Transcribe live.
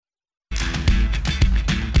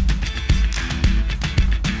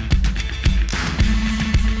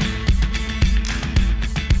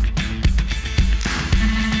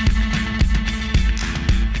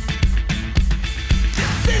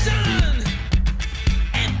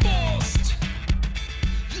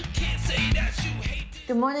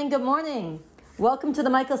Good morning, good morning. Welcome to the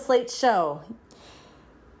Michael Slate Show.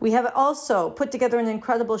 We have also put together an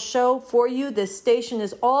incredible show for you. This station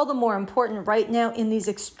is all the more important right now in these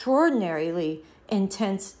extraordinarily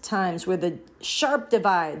intense times where the sharp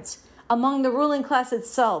divides among the ruling class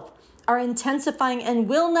itself are intensifying and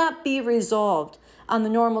will not be resolved on the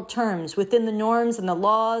normal terms within the norms and the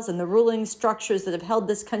laws and the ruling structures that have held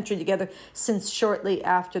this country together since shortly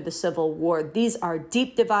after the Civil War. These are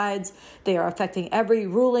deep divides. They are affecting every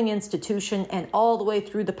ruling institution and all the way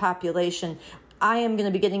through the population. I am going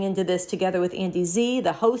to be getting into this together with Andy Z,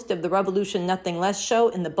 the host of the Revolution Nothing Less show,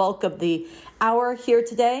 in the bulk of the hour here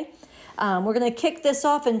today. We're going to kick this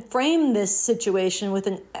off and frame this situation with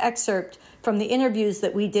an excerpt from the interviews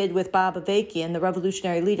that we did with Bob Avakian, the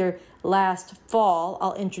revolutionary leader, last fall.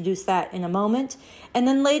 I'll introduce that in a moment. And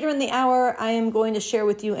then later in the hour, I am going to share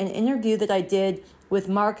with you an interview that I did with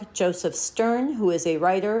Mark Joseph Stern, who is a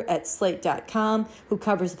writer at Slate.com, who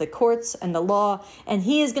covers the courts and the law. And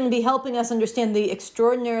he is going to be helping us understand the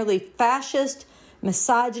extraordinarily fascist,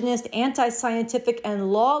 misogynist, anti-scientific,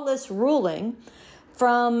 and lawless ruling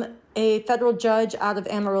from a federal judge out of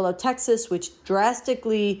Amarillo, Texas, which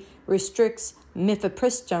drastically restricts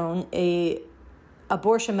Mifepris, a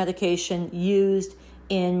abortion medication used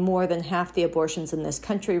in more than half the abortions in this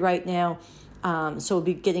country right now. So we'll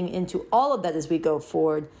be getting into all of that as we go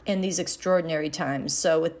forward in these extraordinary times.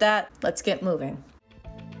 So with that, let's get moving.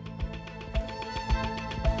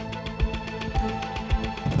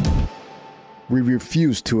 We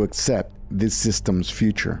refuse to accept this system's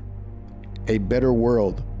future. A better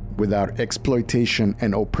world without exploitation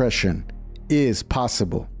and oppression is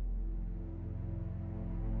possible.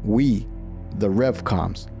 We, the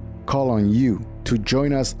RevComs, call on you to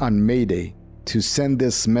join us on May Day to send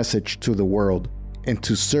this message to the world and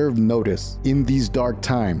to serve notice. In these dark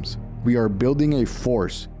times, we are building a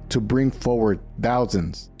force to bring forward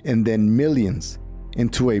thousands and then millions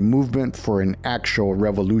into a movement for an actual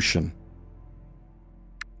revolution.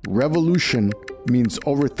 Revolution means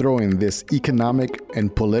overthrowing this economic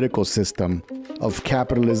and political system of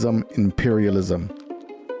capitalism, imperialism.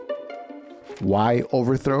 Why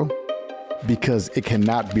overthrow? Because it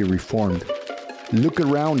cannot be reformed. Look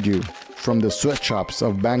around you, from the sweatshops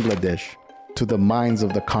of Bangladesh to the mines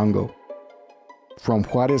of the Congo, from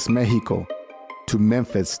Juarez, Mexico to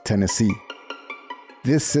Memphis, Tennessee.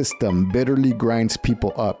 This system bitterly grinds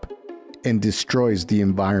people up and destroys the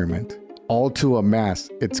environment, all to amass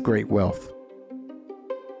its great wealth.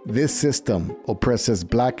 This system oppresses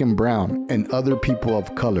Black and brown and other people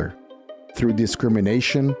of color through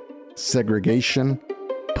discrimination, segregation,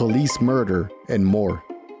 police murder, and more.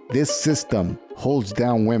 This system holds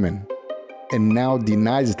down women and now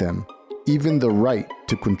denies them even the right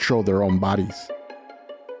to control their own bodies.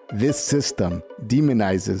 This system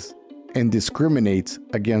demonizes and discriminates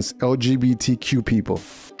against LGBTQ people.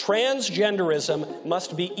 Transgenderism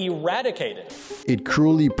must be eradicated. It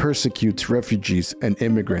cruelly persecutes refugees and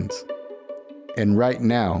immigrants. And right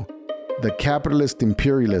now, the capitalist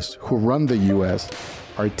imperialists who run the US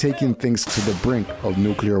are taking things to the brink of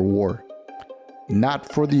nuclear war.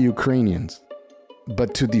 Not for the Ukrainians,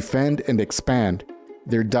 but to defend and expand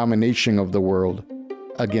their domination of the world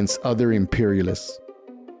against other imperialists.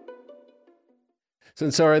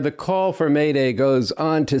 Sunsara, the call for May Day goes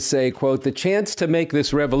on to say, quote, the chance to make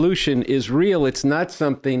this revolution is real. It's not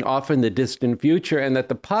something off in the distant future, and that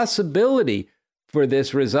the possibility for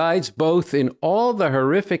this resides both in all the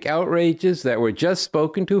horrific outrages that were just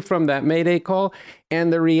spoken to from that May Day call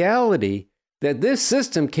and the reality that this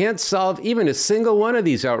system can't solve even a single one of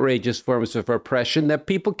these outrageous forms of oppression that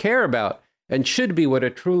people care about and should be what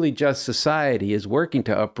a truly just society is working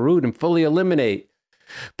to uproot and fully eliminate.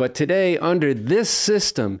 But today, under this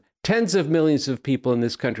system, tens of millions of people in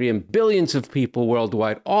this country and billions of people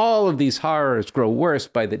worldwide, all of these horrors grow worse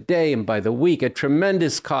by the day and by the week at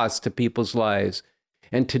tremendous cost to people's lives.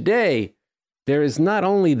 And today, there is not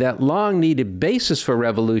only that long-needed basis for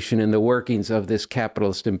revolution in the workings of this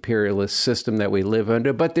capitalist imperialist system that we live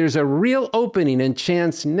under, but there's a real opening and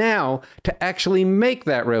chance now to actually make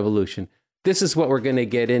that revolution. This is what we're going to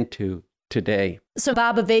get into today. So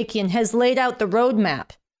Bob Avakian has laid out the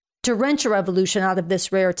roadmap to wrench a revolution out of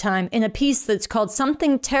this rare time in a piece that's called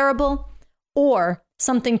Something Terrible or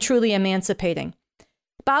Something Truly Emancipating.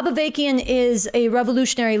 Bob Avakian is a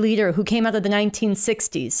revolutionary leader who came out of the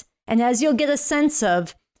 1960s. And as you'll get a sense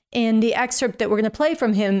of in the excerpt that we're going to play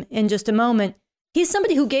from him in just a moment, he's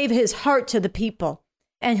somebody who gave his heart to the people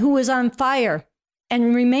and who was on fire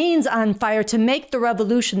and remains on fire to make the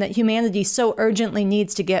revolution that humanity so urgently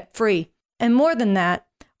needs to get free. And more than that,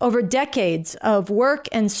 over decades of work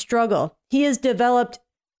and struggle, he has developed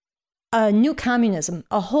a new communism,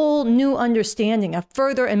 a whole new understanding, a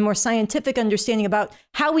further and more scientific understanding about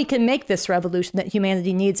how we can make this revolution that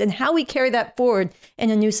humanity needs and how we carry that forward in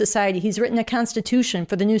a new society. He's written a constitution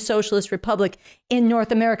for the new socialist republic in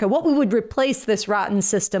North America, what we would replace this rotten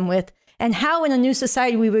system with, and how in a new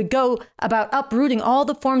society we would go about uprooting all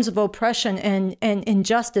the forms of oppression and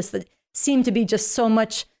injustice that seem to be just so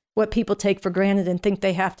much what people take for granted and think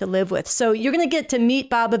they have to live with. So you're going to get to meet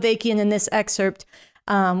Bob Avakian in this excerpt.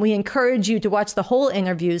 We encourage you to watch the whole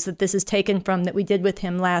interviews that this is taken from that we did with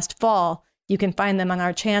him last fall. You can find them on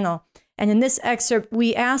our channel. And in this excerpt,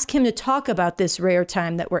 we ask him to talk about this rare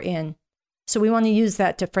time that we're in. So we want to use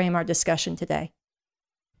that to frame our discussion today.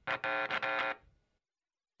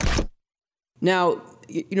 Now,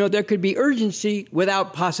 there could be urgency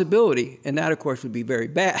without possibility, and that, of course, would be very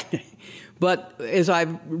bad. But as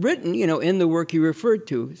I've written, in the work you referred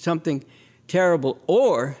to, something terrible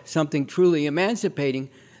or something truly emancipating,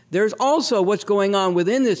 there's also what's going on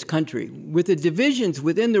within this country with the divisions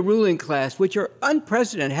within the ruling class, which are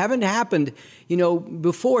unprecedented, haven't happened,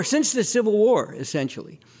 before, since the Civil War,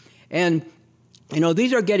 essentially. And,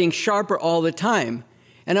 these are getting sharper all the time.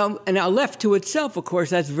 And now left to itself, of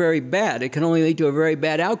course, that's very bad. It can only lead to a very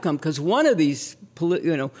bad outcome because one of these,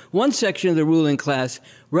 one section of the ruling class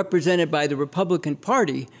represented by the Republican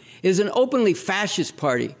Party is an openly fascist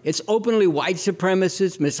party. It's openly white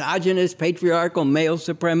supremacist, misogynist, patriarchal, male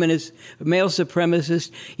supremacist.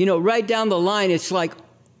 Right down the line, it's like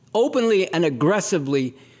openly and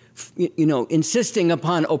aggressively, insisting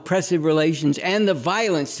upon oppressive relations and the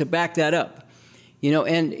violence to back that up.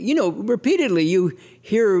 Repeatedly you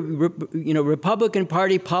hear, Republican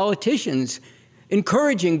Party politicians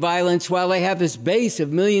encouraging violence while they have this base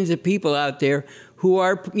of millions of people out there who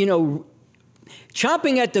are,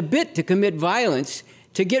 chomping at the bit to commit violence,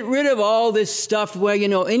 to get rid of all this stuff where,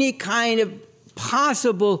 any kind of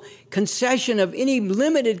possible concession of any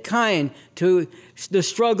limited kind to the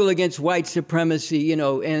struggle against white supremacy,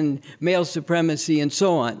 and male supremacy and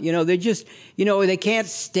so on. They just, they can't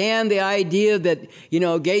stand the idea that,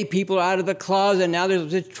 gay people are out of the closet and now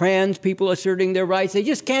there's trans people asserting their rights. They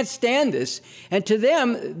just can't stand this. And to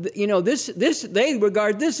them, they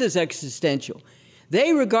regard this as existential.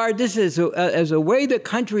 They regard this as a way the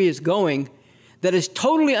country is going that is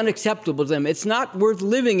totally unacceptable to them. It's not worth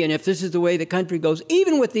living in if this is the way the country goes,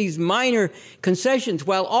 even with these minor concessions,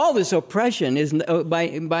 while all this oppression is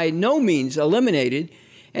by no means eliminated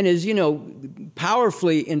and is,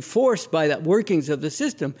 powerfully enforced by the workings of the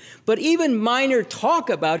system. But even minor talk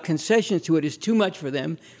about concessions to it is too much for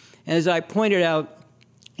them. And as I pointed out,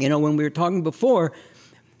 when we were talking before,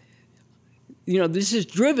 this is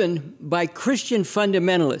driven by Christian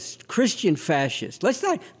fundamentalists, Christian fascists.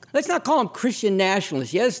 Let's not call them Christian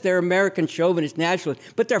nationalists. Yes, they're American chauvinist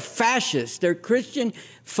nationalists, but they're fascists. They're Christian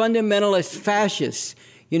fundamentalist fascists,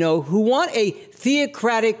 who want a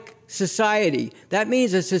theocratic society. That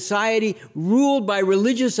means a society ruled by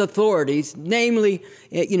religious authorities, namely,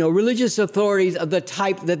 religious authorities of the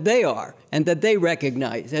type that they are and that they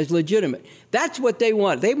recognize as legitimate. That's what they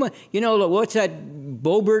want. They want, what's that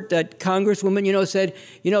Boebert, that congresswoman, said,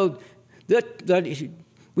 that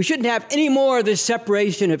we shouldn't have any more of this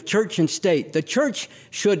separation of church and state. The church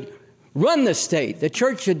should run the state. The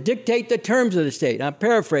church should dictate the terms of the state. I'm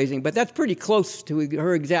paraphrasing, but that's pretty close to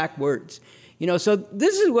her exact words. So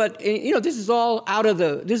this is what, this is all out of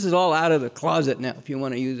the closet now, if you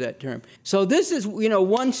want to use that term. So this is,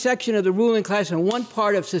 one section of the ruling class and one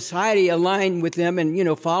part of society aligned with them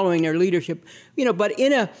and, following their leadership, but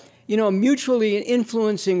in a mutually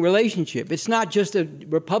influencing relationship. It's not just a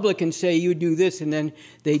Republicans say you do this and then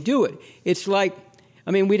they do it. It's like,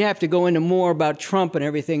 we'd have to go into more about Trump and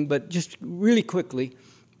everything, but just really quickly,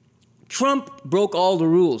 Trump broke all the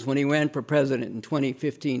rules when he ran for president in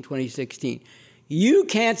 2015, 2016. You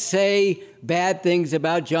can't say bad things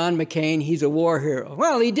about John McCain. He's a war hero.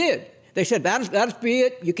 Well, he did. They said, that'll be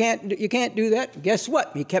it. You can't do that. Guess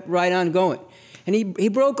what? He kept right on going. And he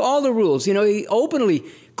broke all the rules. He openly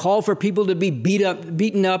called for people to be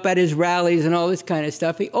beaten up at his rallies and all this kind of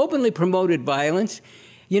stuff. He openly promoted violence,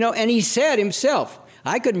 and he said himself,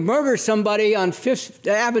 I could murder somebody on Fifth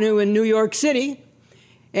Avenue in New York City,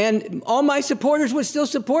 and all my supporters would still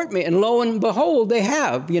support me. And lo and behold, they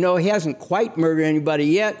have. He hasn't quite murdered anybody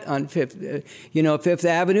yet on Fifth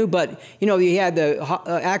Avenue, but, he had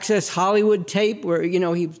the Access Hollywood tape where,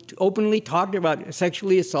 he openly talked about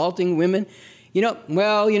sexually assaulting women.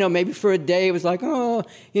 Maybe for a day it was like, and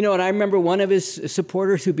I remember one of his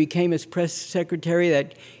supporters who became his press secretary,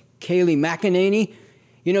 that Kayleigh McEnany,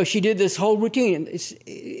 she did this whole routine. It's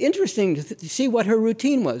interesting to see what her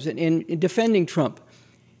routine was in defending Trump.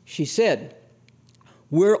 She said,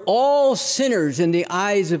 We're all sinners in the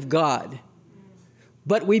eyes of God,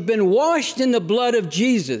 but we've been washed in the blood of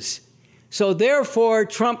Jesus. So therefore,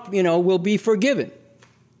 Trump, will be forgiven.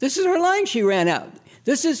 This is her line she ran out.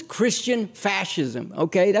 This is Christian fascism,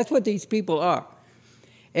 okay? That's what these people are.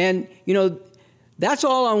 And, that's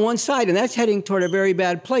all on one side, and that's heading toward a very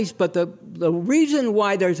bad place. But the reason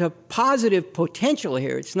why there's a positive potential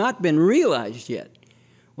here, it's not been realized yet.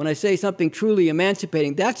 When I say something truly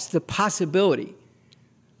emancipating, that's the possibility,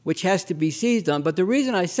 which has to be seized on. But the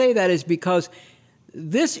reason I say that is because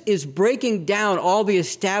this is breaking down all the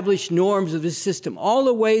established norms of the system, all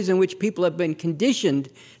the ways in which people have been conditioned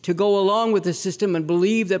to go along with the system and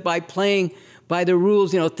believe that by playing by the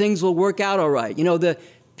rules, things will work out all right. The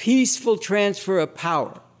peaceful transfer of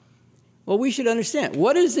power. Well, we should understand,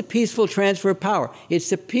 what is the peaceful transfer of power? It's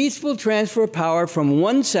the peaceful transfer of power from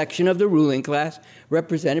one section of the ruling class,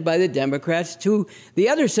 represented by the Democrats, to the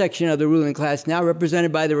other section of the ruling class, now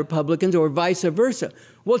represented by the Republicans, or vice versa.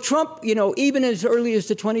 Well, Trump, even as early as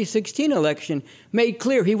the 2016 election, made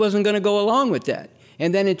clear he wasn't going to go along with that.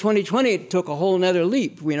 And then in 2020, it took a whole nother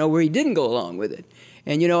leap, where he didn't go along with it.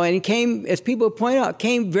 And, and he came, as people point out,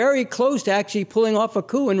 came very close to actually pulling off a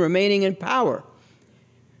coup and remaining in power.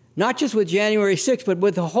 Not just with January 6th, but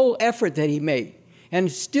with the whole effort that he made.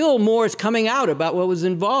 And still more is coming out about what was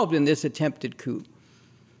involved in this attempted coup.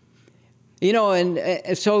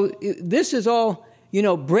 And so this is all,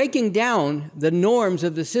 breaking down the norms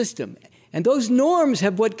of the system. And those norms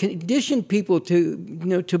have what conditioned people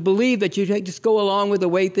to, to believe that you just go along with the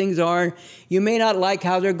way things are. You may not like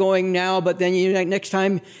how they're going now, but then next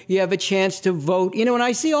time you have a chance to vote. And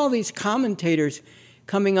I see all these commentators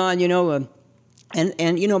coming on,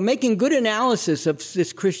 and making good analysis of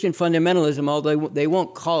this Christian fundamentalism, although they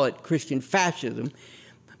won't call it Christian fascism.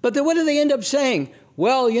 But then what do they end up saying?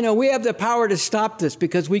 Well, we have the power to stop this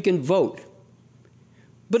because we can vote.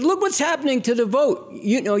 But look what's happening to the vote.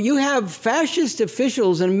 You have fascist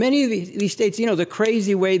officials in many of these states, the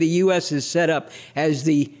crazy way the U.S. is set up as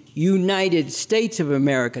the United States of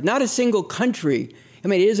America, not a single country. I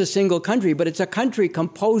mean, it is a single country, but it's a country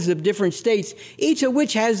composed of different states, each of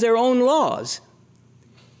which has their own laws.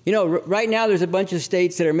 Right now there's a bunch of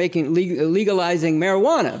states that are legalizing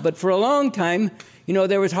marijuana, but for a long time,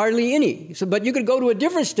 there was hardly any. But you could go to a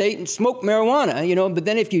different state and smoke marijuana, but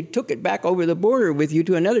then if you took it back over the border with you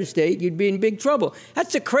to another state, you'd be in big trouble.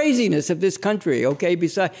 That's the craziness of this country, okay?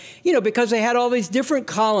 Besides, because they had all these different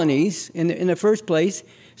colonies in the first place.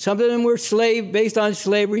 Some of them were based on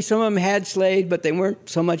slavery. Some of them had slaves, but they weren't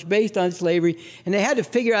so much based on slavery. And they had to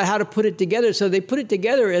figure out how to put it together. So they put it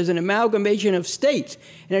together as an amalgamation of states.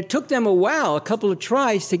 And it took them a couple of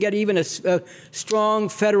tries, to get even a strong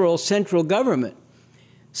federal central government.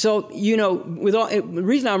 So, the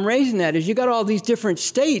reason I'm raising that is you got all these different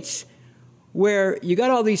states where you got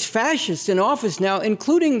all these fascists in office now,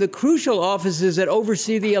 including the crucial offices that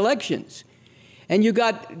oversee the elections. And you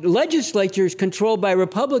got legislatures controlled by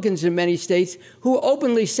Republicans in many states who are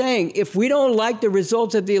openly saying, if we don't like the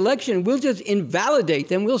results of the election, we'll just invalidate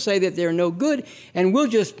them. We'll say that they're no good, and we'll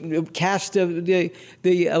just cast the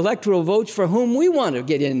electoral votes for whom we want to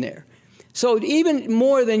get in there. So even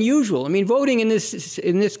more than usual, voting in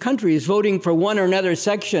this country is voting for one or another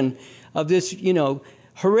section of this,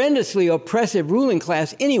 horrendously oppressive ruling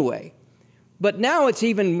class anyway. But now it's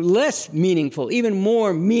even less meaningful, even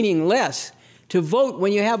more meaningless to vote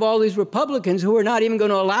when you have all these Republicans who are not even going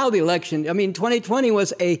to allow the election. 2020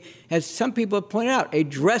 was as some people have pointed out, a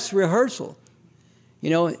dress rehearsal.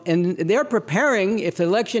 And they're preparing, if the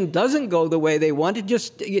election doesn't go the way they want, to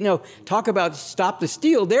just, talk about stop the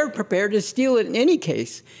steal. They're prepared to steal it in any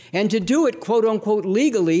case, and to do it, quote unquote,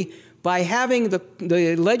 legally by having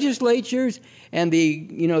the legislatures and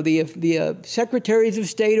the secretaries of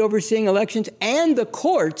state overseeing elections and the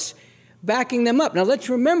courts backing them up. Now, let's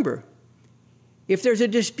remember, if there's a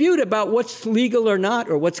dispute about what's legal or not,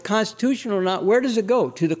 or what's constitutional or not, where does it go?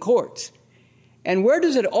 To the courts. And where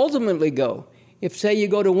does it ultimately go? If, say, you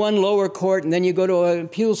go to one lower court and then you go to an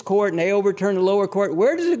appeals court and they overturn the lower court,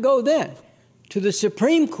 where does it go then? To the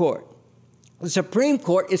Supreme Court. The Supreme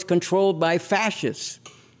Court is controlled by fascists.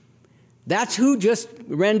 That's who just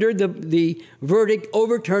rendered the verdict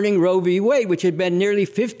overturning Roe v. Wade, which had been nearly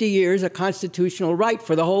 50 years a constitutional right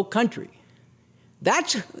for the whole country.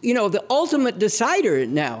 That's, the ultimate decider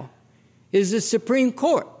now is the Supreme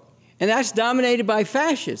Court. And that's dominated by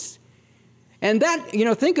fascists. And that,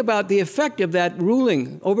 think about the effect of that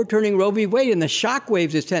ruling, overturning Roe v. Wade, and the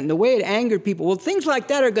shockwaves it sent, and the way it angered people. Well, things like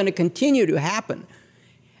that are going to continue to happen.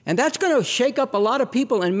 And that's going to shake up a lot of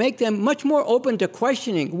people and make them much more open to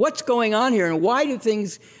questioning what's going on here and why do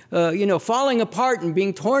things, falling apart and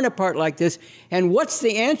being torn apart like this, and what's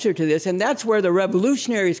the answer to this? And that's where the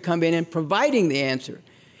revolutionaries come in and providing the answer,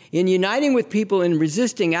 in uniting with people in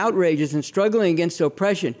resisting outrages and struggling against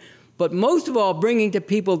oppression, but most of all, bringing to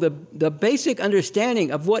people the basic understanding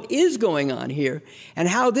of what is going on here and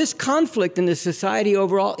how this conflict in the society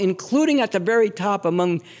overall, including at the very top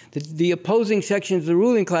among the opposing sections of the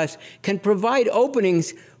ruling class, can provide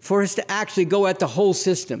openings for us to actually go at the whole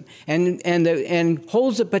system and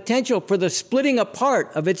holds the potential for the splitting apart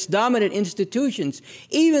of its dominant institutions,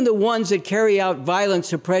 even the ones that carry out violent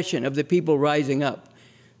suppression of the people rising up.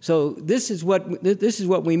 So this is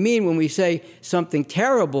what we mean when we say something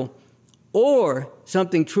terrible or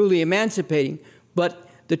something truly emancipating. But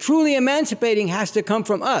the truly emancipating has to come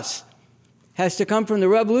from us, has to come from the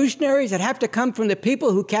revolutionaries, it has to come from the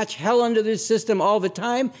people who catch hell under this system all the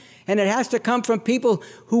time, and it has to come from people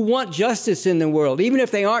who want justice in the world. Even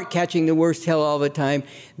if they aren't catching the worst hell all the time,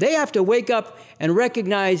 they have to wake up and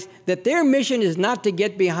recognize that their mission is not to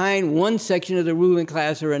get behind one section of the ruling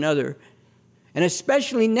class or another. And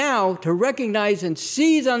especially now, to recognize and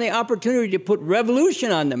seize on the opportunity to put revolution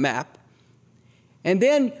on the map, and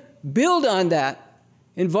then build on that,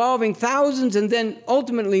 involving thousands and then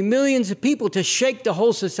ultimately millions of people to shake the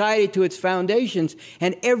whole society to its foundations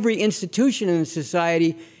and every institution in the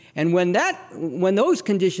society. And when those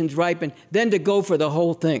conditions ripen, then to go for the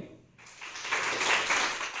whole thing.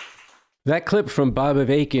 That clip from Bob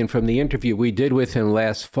Avakian from the interview we did with him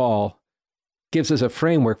last fall gives us a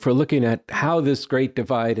framework for looking at how this great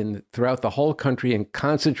divide throughout the whole country and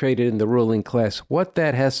concentrated in the ruling class, what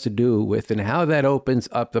that has to do with and how that opens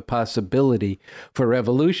up the possibility for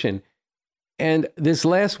revolution. And this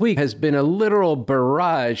last week has been a literal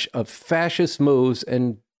barrage of fascist moves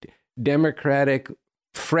and democratic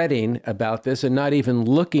fretting about this and not even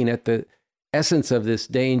looking at the essence of this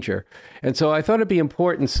danger. And so I thought it'd be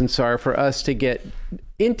important, Sunsara, for us to get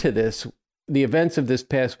into this, the events of this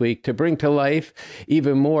past week, to bring to life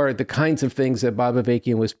even more the kinds of things that Bob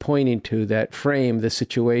Avakian was pointing to that frame the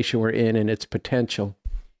situation we're in and its potential.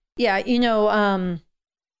 Yeah,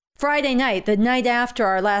 Friday night, the night after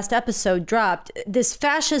our last episode dropped, this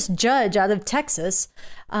fascist judge out of Texas,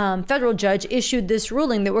 federal judge, issued this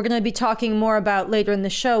ruling that we're going to be talking more about later in the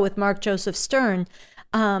show with Mark Joseph Stern.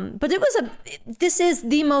 But this is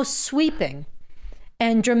the most sweeping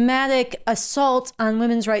and dramatic assault on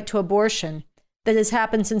women's right to abortion that has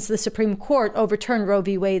happened since the Supreme Court overturned Roe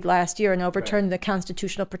v. Wade last year and overturned the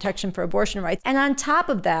constitutional protection for abortion rights. And on top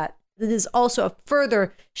of that, it is also a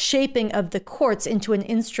further shaping of the courts into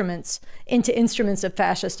instruments of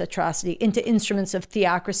fascist atrocity, into instruments of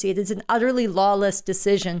theocracy. It is an utterly lawless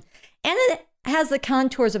decision. And it has the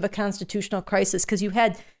contours of a constitutional crisis because you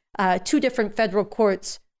had two different federal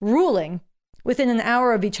courts ruling within an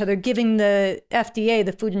hour of each other, giving the FDA,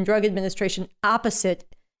 the Food and Drug Administration, opposite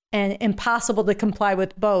and impossible to comply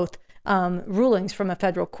with both rulings from a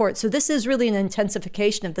federal court. So this is really an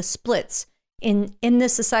intensification of the splits in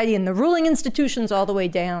this society and the ruling institutions all the way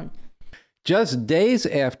down. Just days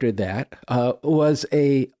after that was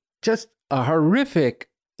a horrific,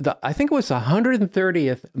 I think it was the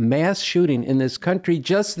 130th mass shooting in this country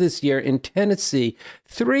just this year in Tennessee.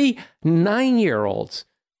 3 9-year-olds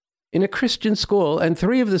in a Christian school, and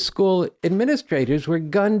 3 of the school administrators were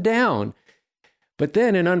gunned down. But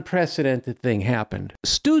then an unprecedented thing happened.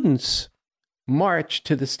 Students marched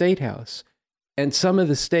to the State House, and some of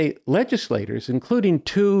the state legislators, including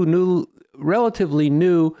 2 relatively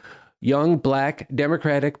new young Black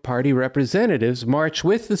Democratic Party representatives, marched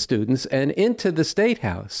with the students and into the State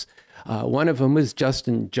House. One of them was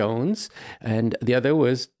Justin Jones, and the other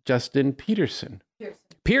was Justin Pearson.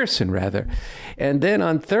 And then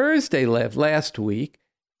on Thursday last week,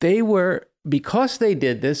 because they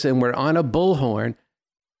did this and were on a bullhorn,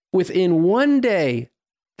 within one day,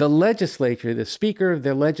 the Speaker of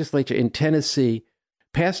the legislature in Tennessee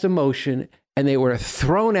passed a motion, and they were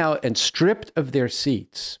thrown out and stripped of their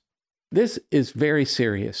seats. This is very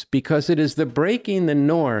serious because it is the breaking the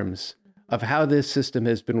norms of how this system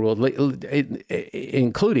has been ruled,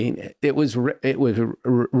 including it was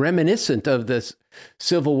reminiscent of the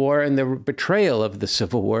Civil War and the betrayal of the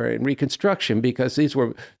Civil War and Reconstruction, because these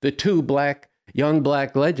were the 2 young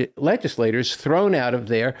black legislators thrown out of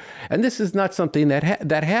there, and this is not something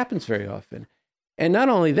that happens very often. And not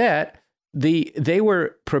only that, they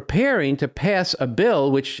were preparing to pass a bill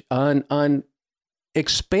which on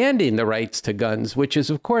expanding the rights to guns, which is,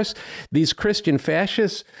 of course, these Christian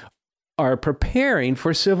fascists are preparing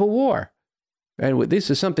for civil war. And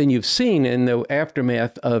this is something you've seen in the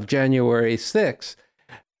aftermath of January 6th.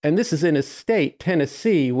 And this is in a state,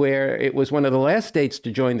 Tennessee, where it was one of the last states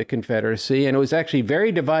to join the Confederacy. And it was actually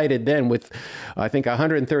very divided then with, I think,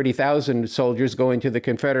 130,000 soldiers going to the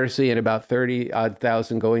Confederacy and about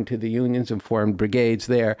 30,000 going to the Unions and formed brigades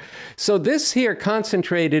there. So this here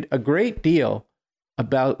concentrated a great deal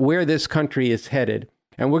about where this country is headed.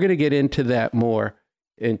 And we're going to get into that more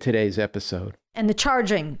in today's episode. And the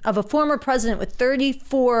charging of a former president with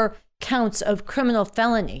 34 counts of criminal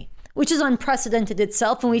felony, which is unprecedented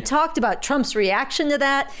itself. And we talked about Trump's reaction to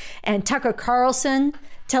that and Tucker Carlson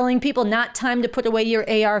telling people not time to put away your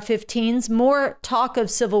AR-15s, more talk of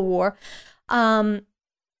civil war. But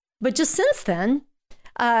just since then,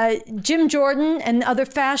 Jim Jordan and other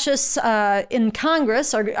fascists in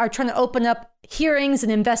Congress are trying to open up hearings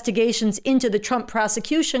and investigations into the Trump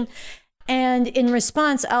prosecution. And in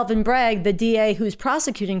response, Alvin Bragg, the DA who's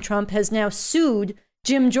prosecuting Trump, has now sued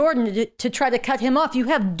Jim Jordan to try to cut him off. You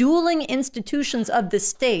have dueling institutions of the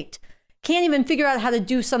state. Can't even figure out how to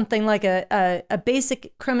do something like a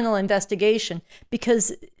basic criminal investigation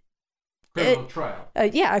because... Criminal trial.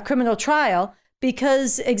 A criminal trial,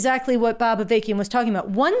 because exactly what Bob Avakian was talking about.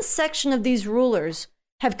 One section of these rulers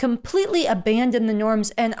have completely abandoned the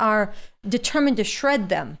norms and are determined to shred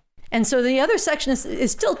them. And so the other section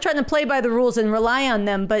is still trying to play by the rules and rely on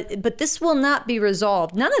them, but this will not be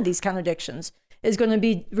resolved. None of these contradictions is going to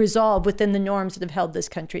be resolved within the norms that have held this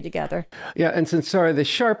country together. Yeah, and Sunsara, the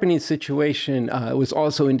sharpening situation was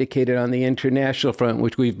also indicated on the international front,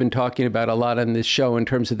 which we've been talking about a lot on this show in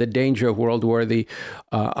terms of the danger of World War, the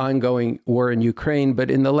ongoing war in Ukraine. But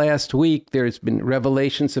in the last week, there's been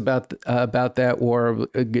revelations about that war,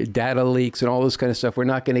 data leaks and all this kind of stuff. We're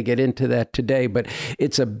not going to get into that today, but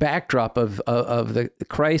it's a backdrop of the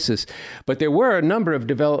crisis. But there were a number of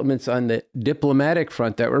developments on the diplomatic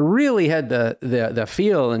front that really had the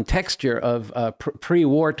feel and texture of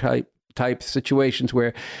pre-war type situations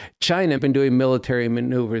where China had been doing military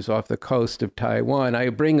maneuvers off the coast of Taiwan. I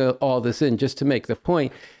bring all this in just to make the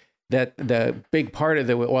point that the big part of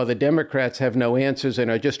while the Democrats have no answers and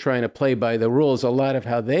are just trying to play by the rules, a lot of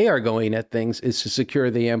how they are going at things is to secure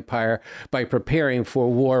the empire by preparing for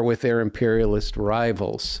war with their imperialist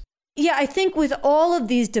rivals. Yeah, I think with all of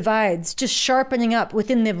these divides just sharpening up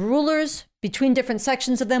within the rulers, between different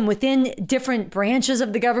sections of them, within different branches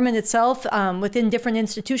of the government itself, within different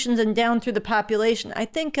institutions and down through the population, I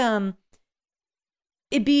think it'd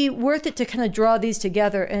be worth it to kind of draw these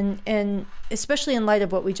together, and especially in light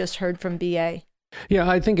of what we just heard from BA. Yeah,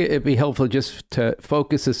 I think it'd be helpful just to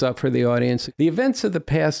focus this up for the audience. The events of the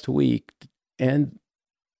past week and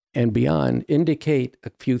beyond indicate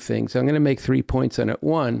a few things. I'm going to make 3 points on it.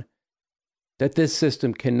 One, that this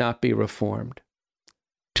system cannot be reformed.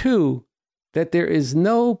 Two, that there is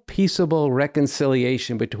no peaceable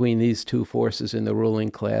reconciliation between these two forces in the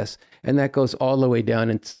ruling class, and that goes all the way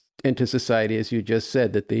down into society, as you just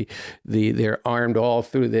said, that they're armed all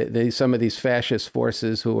through some of these fascist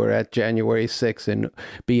forces who were at January 6th and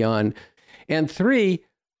beyond. And three,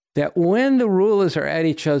 that when the rulers are at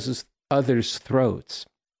each other's throats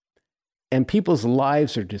and people's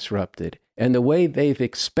lives are disrupted, and the way they've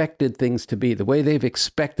expected things to be, the way they've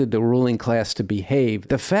expected the ruling class to behave,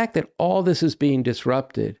 the fact that all this is being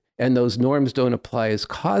disrupted and those norms don't apply is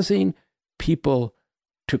causing people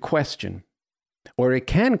to question, or it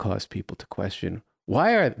can cause people to question,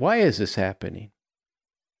 why is this happening?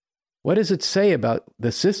 What does it say about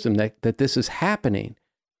the system that this is happening?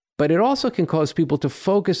 But it also can cause people to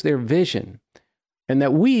focus their vision, and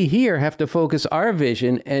that we here have to focus our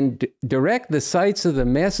vision and direct the sights of the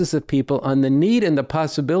masses of people on the need and the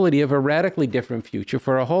possibility of a radically different future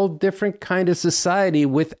for a whole different kind of society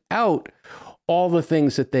without all the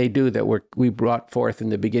things that they do that we brought forth in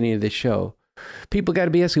the beginning of the show. People got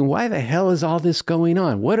to be asking, why the hell is all this going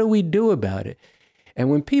on? What do we do about it? And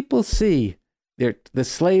when people see the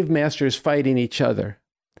slave masters fighting each other,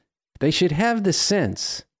 they should have the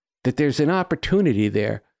sense that there's an opportunity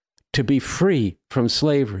there to be free from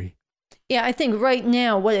slavery. Yeah, I think right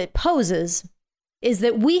now what it poses is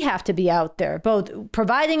that we have to be out there, both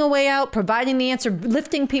providing a way out, providing the answer,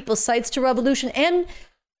 lifting people's sights to revolution, and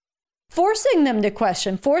forcing them to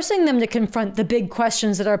question, forcing them to confront the big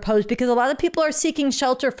questions that are posed, because a lot of people are seeking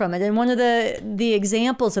shelter from it. And one of the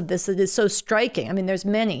examples of this that is so striking, I mean, there's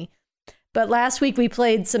many, but last week we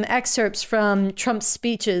played some excerpts from Trump's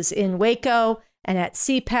speeches in Waco and at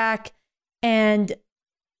CPAC, and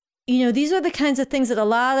you know, these are the kinds of things that a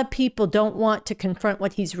lot of people don't want to confront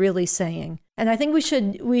what he's really saying. And I think we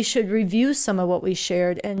should review some of what we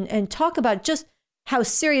shared and talk about just how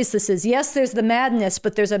serious this is. Yes, there's the madness,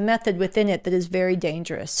 but there's a method within it that is very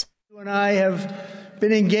dangerous. You and I have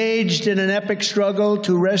been engaged in an epic struggle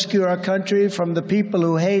to rescue our country from the people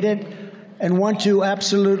who hate it and want to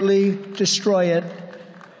absolutely destroy it.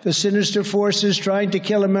 The sinister forces trying to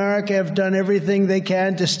kill America have done everything they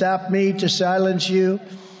can to stop me, to silence you,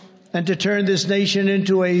 and to turn this nation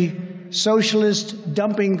into a socialist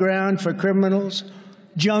dumping ground for criminals,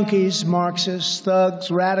 junkies, Marxists, thugs,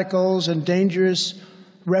 radicals, and dangerous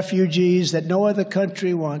refugees that no other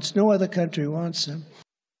country wants. No other country wants them.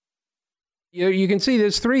 You can see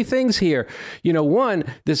there's three things here. One,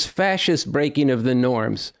 this fascist breaking of the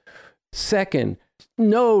norms. Second,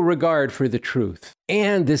 no regard for the truth.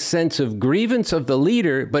 And this sense of grievance of the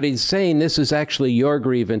leader, but he's saying this is actually your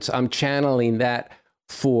grievance. I'm channeling that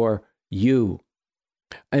for you.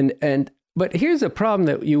 But here's a problem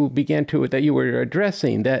that you were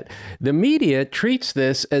addressing, that the media treats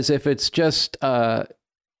this as if it's just,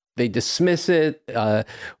 they dismiss it,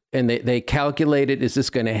 and they calculate it. Is this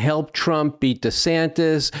going to help Trump beat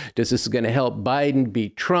DeSantis? Is this going to help Biden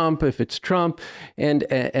beat Trump if it's Trump? And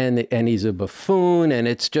he's a buffoon, and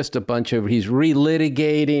it's just a bunch of, he's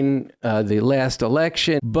relitigating the last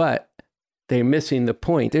election. But they're missing the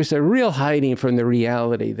point. There's a real hiding from the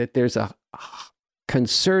reality that there's a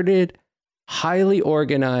concerted, highly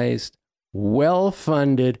organized,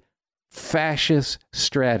 well-funded fascist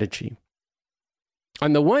strategy.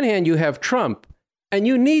 On the one hand, you have Trump, and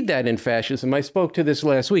you need that in fascism. I spoke to this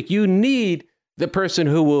last week. You need the person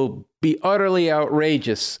who will be utterly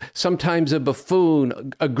outrageous, sometimes a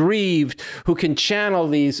buffoon, aggrieved, who can channel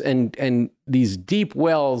these and these deep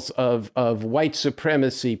wells of white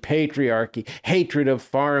supremacy, patriarchy, hatred of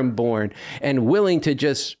foreign-born, and willing to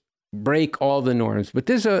just break all the norms. But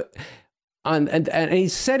there's and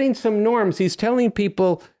he's setting some norms. He's telling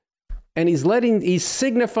people, and he's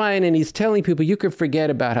signifying, and he's telling people, you can forget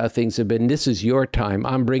about how things have been. This is your time.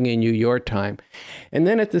 I'm bringing you your time. And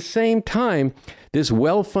then at the same time, this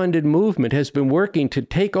well-funded movement has been working to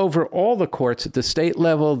take over all the courts at the state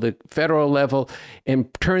level, the federal level,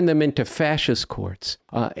 and turn them into fascist courts.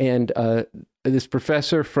 This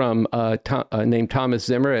professor named Thomas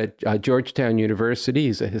Zimmer at Georgetown University,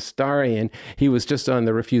 he's a historian. He was just on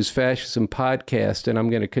the Refuse Fascism podcast, and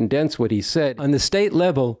I'm going to condense what he said. On the state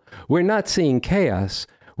level, we're not seeing chaos.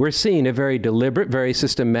 We're seeing a very deliberate, very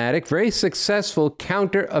systematic, very successful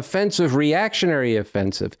counter-offensive, reactionary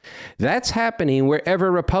offensive. That's happening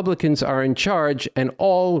wherever Republicans are in charge and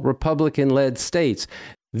all Republican-led states.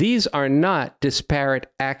 These are not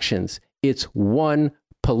disparate actions. It's one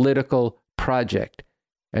political project.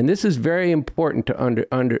 And this is very important to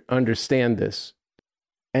understand this.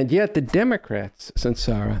 And yet the Democrats,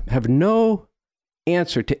 Sunsara, have no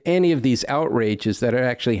answer to any of these outrages that are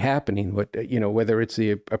actually happening. Whether it's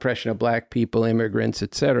the oppression of black people, immigrants,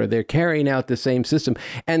 etc. They're carrying out the same system,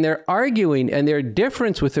 and they're arguing. And their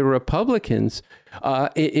difference with the Republicans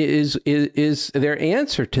is their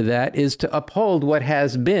answer to that is to uphold what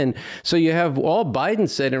has been. So you have all Biden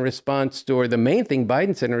said in response to, or the main thing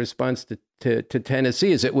Biden said in response to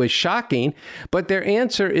Tennessee is it was shocking, but their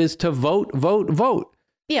answer is to vote, vote, vote.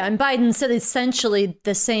 Yeah, and Biden said essentially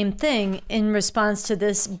the same thing in response to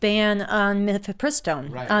this ban on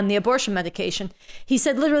mifepristone, on the abortion medication. He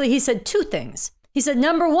said two things. He said,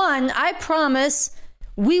 number one, I promise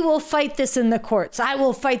we will fight this in the courts. I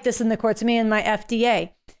will fight this in the courts, me and my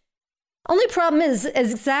FDA. Only problem is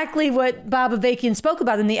exactly what Bob Avakian spoke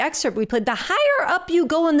about in the excerpt we played. The higher up you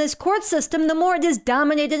go in this court system, the more it is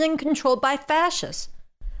dominated and controlled by fascists.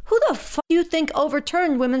 Who the fuck do you think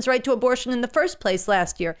overturned women's right to abortion in the first place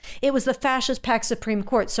last year? It was the fascist PAC Supreme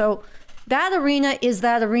Court. So that arena is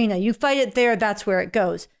that arena. You fight it there, that's where it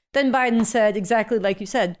goes. Then Biden said, exactly like you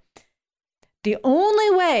said, the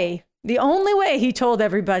only way, he told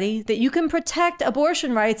everybody, that you can protect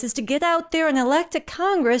abortion rights is to get out there and elect a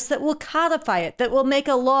Congress that will codify it, that will make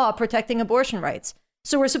a law protecting abortion rights.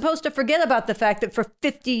 So we're supposed to forget about the fact that for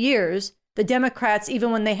 50 years, the Democrats,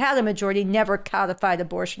 even when they had a majority, never codified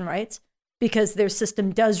abortion rights because their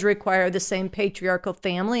system does require the same patriarchal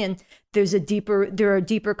family, and there are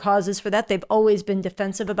deeper causes for that. They've always been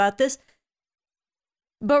defensive about this.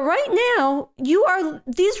 But right now,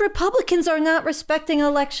 these Republicans are not respecting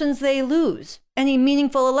elections they lose, any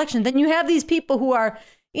meaningful election. Then you have these people who are,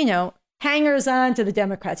 hangers on to the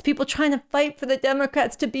Democrats, people trying to fight for the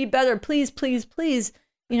Democrats to be better. Please, please, please.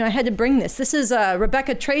 I had to bring this. This is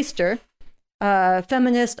Rebecca Traister,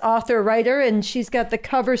 feminist author, writer, and she's got the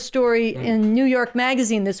cover story in New York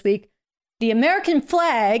Magazine this week. The American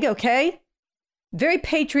flag, okay, very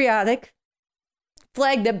patriotic,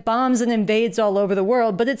 flag that bombs and invades all over the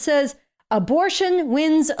world, but it says, abortion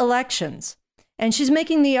wins elections. And she's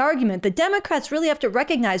making the argument the Democrats really have to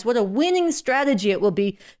recognize what a winning strategy it will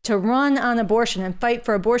be to run on abortion and fight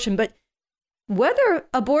for abortion. But whether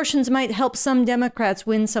abortions might help some Democrats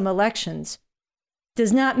win some elections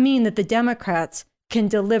does not mean that the Democrats can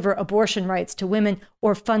deliver abortion rights to women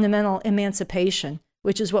or fundamental emancipation,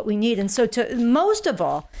 which is what we need. And so to most of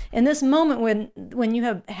all, in this moment when you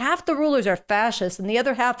have half the rulers are fascists and the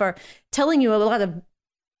other half are telling you a lot of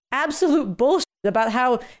absolute bullshit about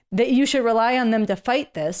how that you should rely on them to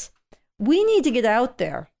fight this, we need to get out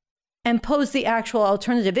there and pose the actual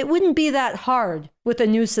alternative. It wouldn't be that hard with a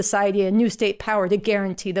new society, a new state power to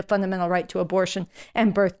guarantee the fundamental right to abortion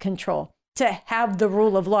and birth control, to have the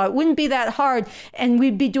rule of law. It wouldn't be that hard, and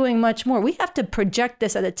we'd be doing much more. We have to project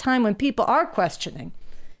this at a time when people are questioning.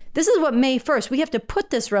 This is what May 1st, we have to put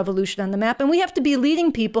this revolution on the map, and we have to be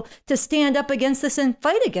leading people to stand up against this and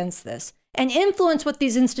fight against this and influence what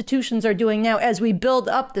these institutions are doing now as we build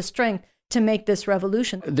up the strength to make this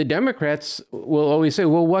revolution. The Democrats will always say,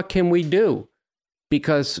 well, what can we do?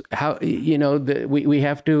 Because we're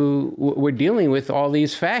dealing with all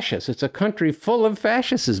these fascists. It's a country full of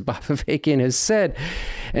fascists, as Bob Avakian has said.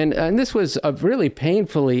 And this was really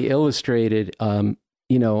painfully illustrated,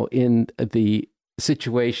 in the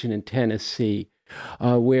situation in Tennessee,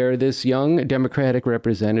 where this young Democratic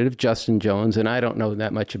representative, Justin Jones, and I don't know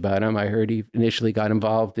that much about him. I heard he initially got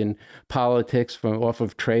involved in politics off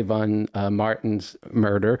of Trayvon Martin's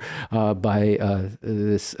murder by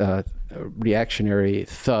this reactionary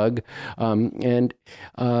thug.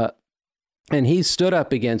 And he stood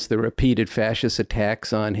up against the repeated fascist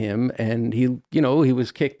attacks on him, and he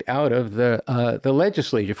was kicked out of the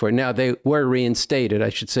legislature for it. Now, they were reinstated. I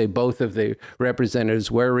should say both of the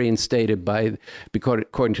representatives were reinstated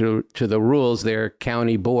according to the rules. Their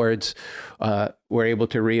county boards were able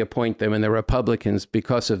to reappoint them, and the Republicans,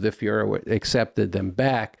 because of the furor, accepted them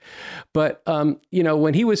back. But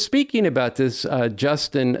when he was speaking about this,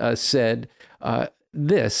 Justin said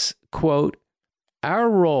this, quote, "Our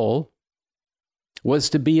role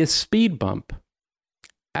was to be a speed bump.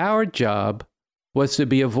 Our job was to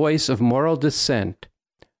be a voice of moral dissent.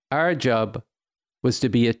 Our job was to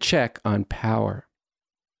be a check on power."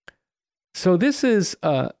 So this is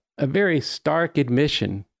a very stark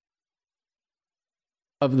admission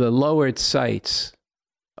of the lowered sights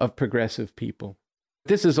of progressive people.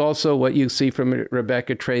 This is also what you see from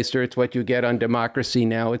Rebecca Traister. It's what you get on Democracy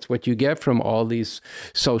Now! It's what you get from all these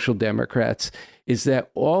social democrats, is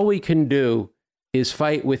that all we can do is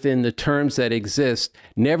fight within the terms that exist,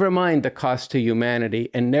 never mind the cost to humanity,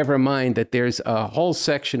 and never mind that there's a whole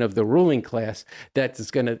section of the ruling class that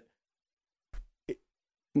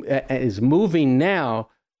is moving now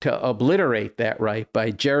to obliterate that right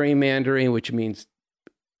by gerrymandering, which means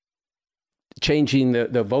changing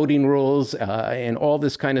the voting rules and all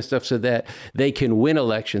this kind of stuff so that they can win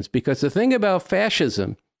elections. Because the thing about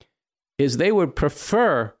fascism is they would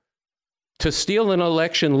prefer to steal an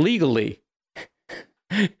election legally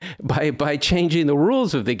by changing the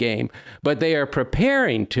rules of the game, but they are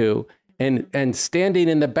preparing to, and standing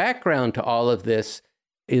in the background to all of this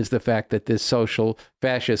is the fact that this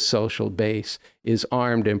fascist social base is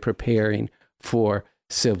armed and preparing for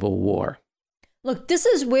civil war. Look, this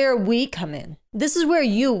is where we come in. This is where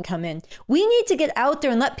you come in. We need to get out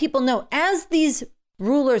there and let people know, as these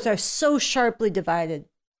rulers are so sharply divided,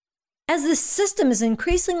 as the system is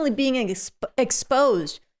increasingly being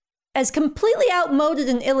exposed as completely outmoded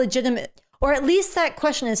and illegitimate, or at least that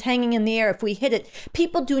question is hanging in the air if we hit it.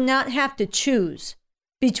 People do not have to choose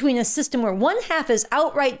between a system where one half is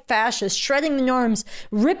outright fascist, shredding the norms,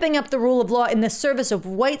 ripping up the rule of law in the service of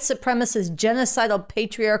white supremacist, genocidal,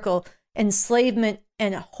 patriarchal enslavement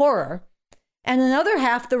and horror, and another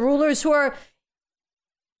half, the rulers who are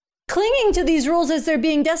clinging to these rules as they're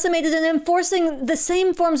being decimated and enforcing the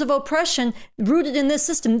same forms of oppression rooted in this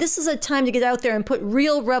system. This is a time to get out there and put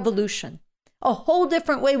real revolution, a whole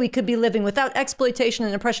different way we could be living without exploitation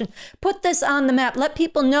and oppression. Put this on the map. Let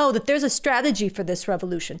people know that there's a strategy for this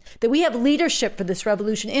revolution, that we have leadership for this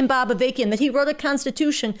revolution in Bob Avakian, that he wrote a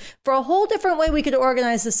constitution for a whole different way we could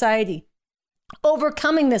organize society,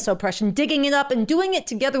 overcoming this oppression, digging it up and doing it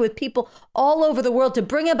together with people all over the world to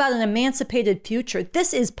bring about an emancipated future.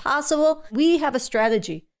 This is possible. We have a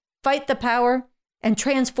strategy. Fight the power and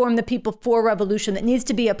transform the people for revolution that needs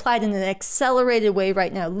to be applied in an accelerated way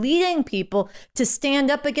right now, leading people to stand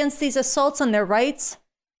up against these assaults on their rights,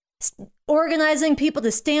 organizing people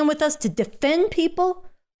to stand with us, to defend people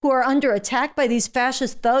who are under attack by these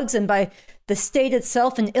fascist thugs and by the state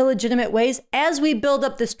itself in illegitimate ways, as we build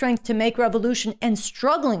up the strength to make revolution, and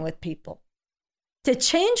struggling with people to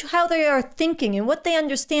change how they are thinking and what they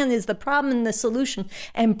understand is the problem and the solution,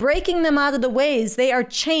 and breaking them out of the ways they are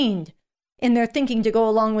chained in their thinking to go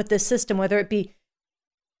along with this system, whether it be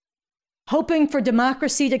hoping for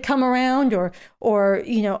democracy to come around or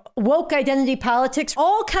woke identity politics,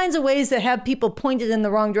 all kinds of ways that have people pointed in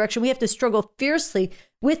the wrong direction. We have to struggle fiercely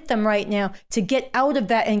with them right now to get out of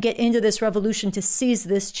that and get into this revolution, to seize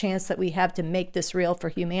this chance that we have to make this real for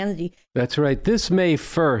humanity. That's right. This May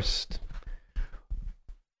 1st,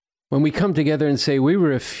 when we come together and say we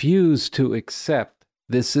refuse to accept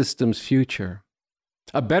this system's future,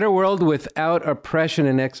 a better world without oppression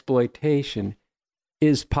and exploitation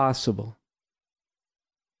is possible.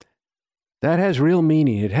 That has real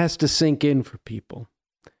meaning. It has to sink in for people.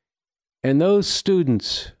 And those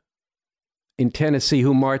students in Tennessee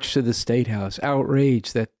who marched to the State House,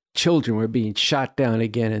 outraged that children were being shot down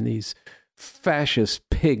again, and these fascist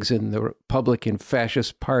pigs in the Republican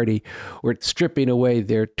Fascist Party were stripping away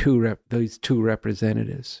these two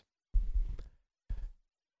representatives.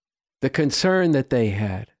 The concern that they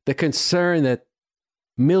had, the concern that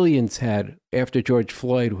millions had after George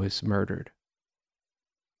Floyd was murdered.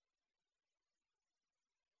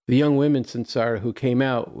 The young women, Sunsara, who came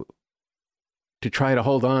out to try to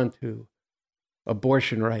hold on to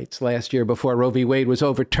abortion rights last year before Roe v. Wade was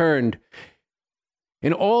overturned.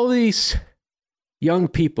 And all these young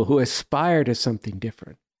people who aspire to something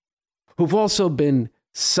different, who've also been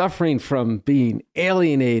suffering from being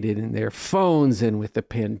alienated in their phones and with the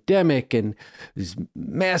pandemic and this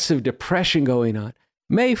massive depression going on.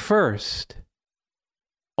 May 1st,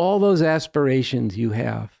 all those aspirations you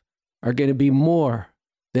have are going to be more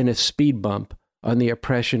than a speed bump on the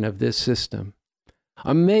oppression of this system.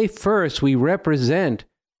 On May 1st, we represent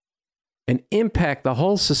and impact the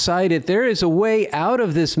whole society. There is a way out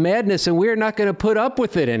of this madness, and we're not going to put up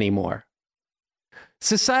with it anymore.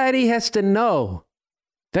 Society has to know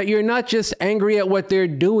that you're not just angry at what they're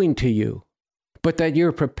doing to you, but that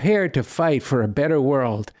you're prepared to fight for a better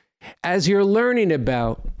world, as you're learning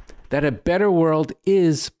about that a better world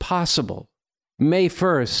is possible. May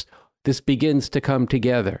 1st, this begins to come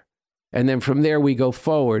together. And then from there we go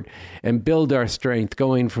forward and build our strength,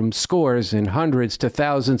 going from scores and hundreds to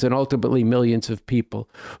thousands and ultimately millions of people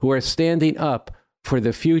who are standing up for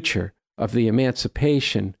the future of the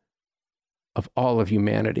emancipation of all of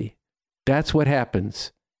humanity. That's what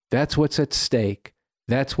happens. That's what's at stake.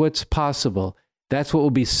 That's what's possible. That's what will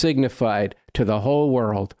be signified to the whole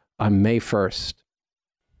world on May 1st.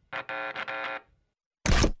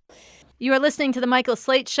 You are listening to The Michael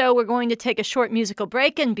Slate Show. We're going to take a short musical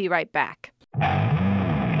break and be right back.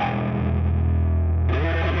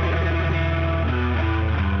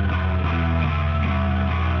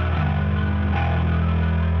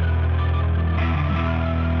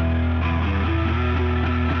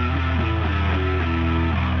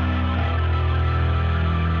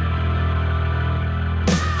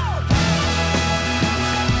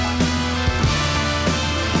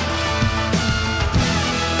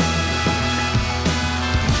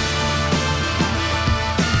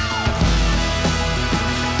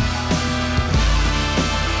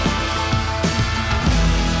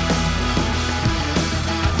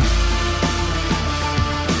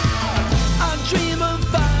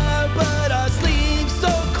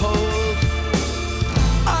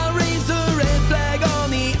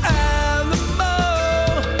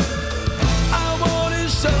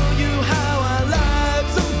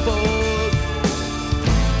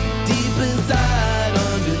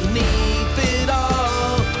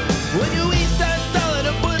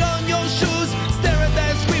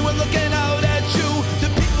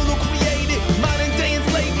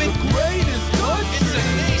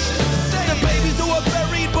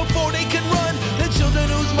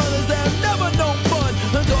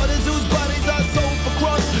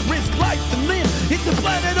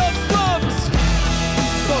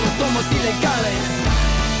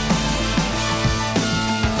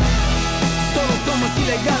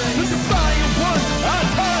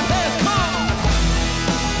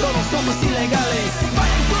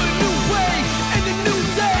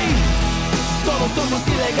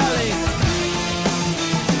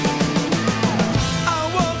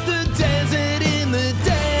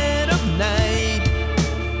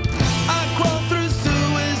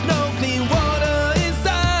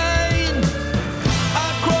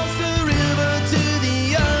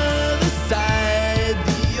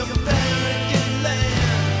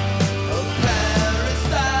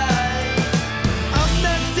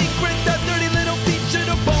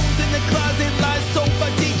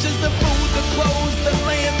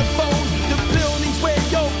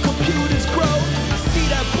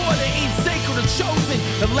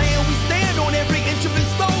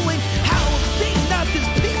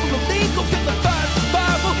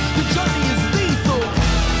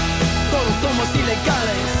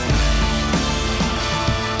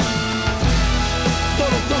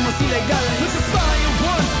 ilegales. The defiant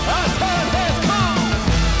ones, our time has come.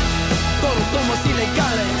 Todos somos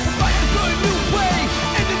ilegales. Fighting for a new way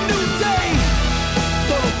and a new day.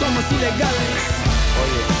 Todos somos ilegales.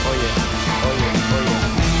 Oye, oye, oye,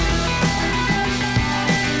 oye.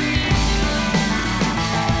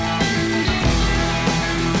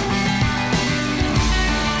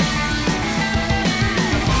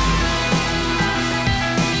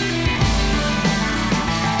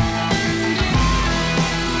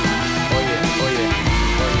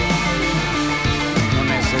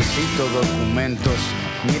 Necesito documentos,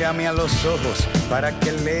 mírame a los ojos para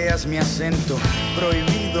que leas mi acento.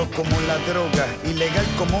 Prohibido como la droga, ilegal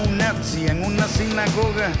como un nazi en una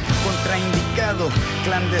sinagoga. Contraindicado,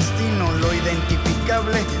 clandestino, lo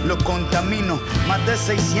identificable lo contamino. Más de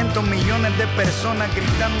 600 millones de personas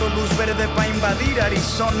gritando luz verde para invadir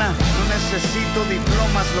Arizona. No necesito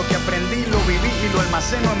diplomas, lo que aprendí lo viví y lo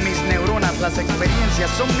almaceno en mis neuronas. Las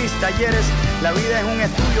experiencias son mis talleres, la vida es un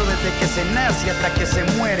estudio desde que se nace hasta que se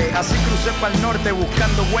muere. Así crucé para el norte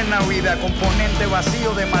buscando buena vida, componente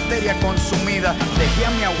vacío de materia consumida. Dejé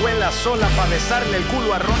a mi abuela sola para besarle el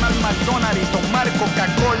culo a Ronald McDonald y tomar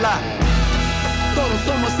Coca-Cola. Todos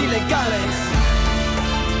somos ilegales.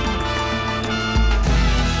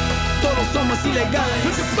 Todos somos ilegales. The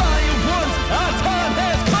defiant ones, our time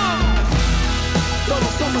has come.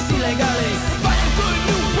 Todos somos ilegales. Fighting for a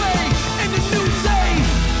new way and a new day.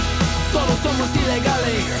 Todos somos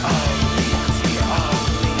ilegales.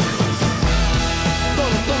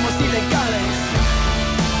 Todos somos ilegales.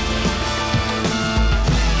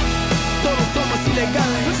 Todos somos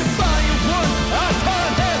ilegales. The defiant ones, our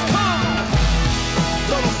time has come.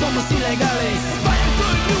 Todos somos ilegales. Fighting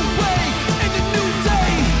for a new way and a new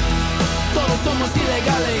day. Todos somos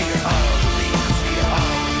ilegales.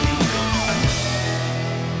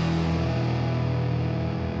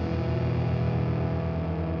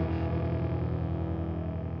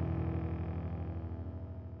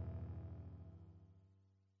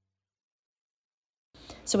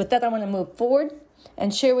 So with that, I want to move forward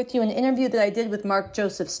and share with you an interview that I did with Mark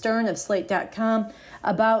Joseph Stern of Slate.com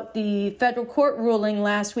about the federal court ruling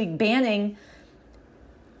last week banning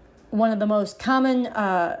one of the most common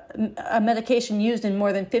medication used in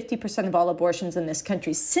more than 50% of all abortions in this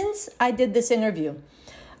country. Since I did this interview,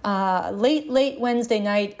 late Wednesday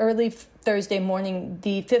night, early Thursday morning,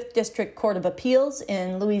 the 5th District Court of Appeals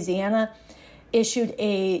in Louisiana issued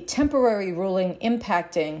a temporary ruling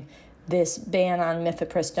impacting this ban on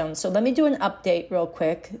mifepristone. So let me do an update real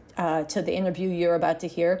quick to the interview you're about to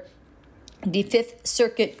hear. The 5th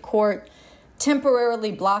Circuit Court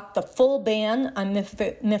temporarily blocked the full ban on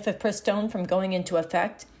mifepristone from going into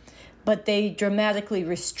effect, but they dramatically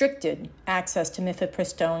restricted access to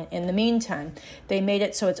mifepristone in the meantime. They made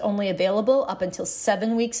it so it's only available up until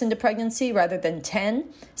 7 weeks into pregnancy rather than 10.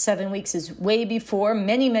 7 weeks is way before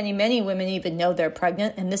many women even know they're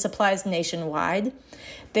pregnant, and this applies nationwide.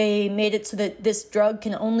 They made it so that this drug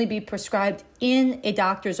can only be prescribed in a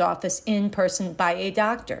doctor's office in person by a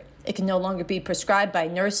doctor. It can no longer be prescribed by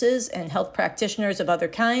nurses and health practitioners of other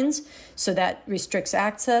kinds, so that restricts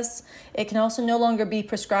access. It can also no longer be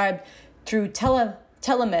prescribed through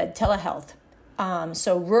telehealth.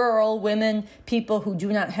 So rural women, people who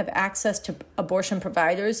do not have access to abortion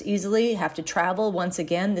providers easily have to travel. Once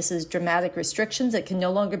again, this is dramatic restrictions. It can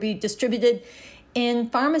no longer be distributed in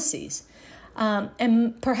pharmacies.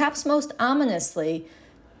 And perhaps most ominously,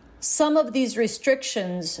 some of these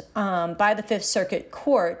restrictions by the Fifth Circuit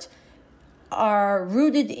Court are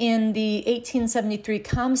rooted in the 1873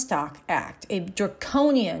 Comstock Act, a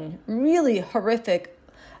draconian, really horrific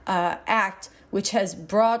act which has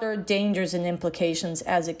broader dangers and implications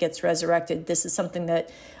as it gets resurrected. This is something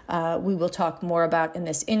that we will talk more about in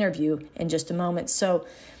this interview in just a moment. So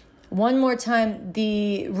one more time,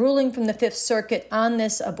 the ruling from the Fifth Circuit on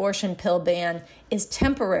this abortion pill ban is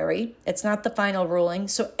temporary. It's not the final ruling.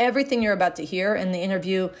 So everything you're about to hear in the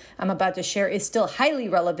interview I'm about to share is still highly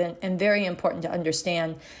relevant and very important to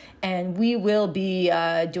understand. And we will be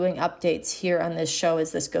doing updates here on this show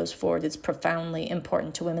as this goes forward. It's profoundly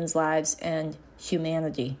important to women's lives and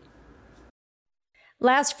humanity.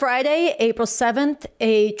 Last Friday, April 7th,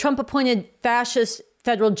 a Trump-appointed fascist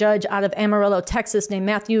federal judge out of Amarillo, Texas, named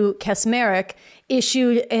Matthew Kacsmaryk,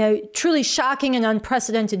 issued a truly shocking and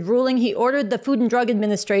unprecedented ruling. He ordered the Food and Drug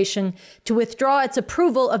Administration to withdraw its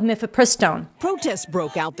approval of mifepristone. Protests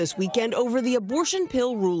broke out this weekend over the abortion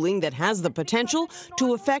pill ruling that has the potential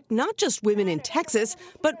to affect not just women in Texas,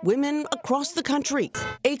 but women across the country.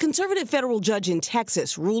 A conservative federal judge in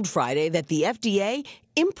Texas ruled Friday that the FDA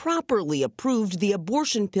improperly approved the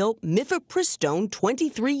abortion pill Mifepris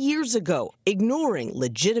 23 years ago, ignoring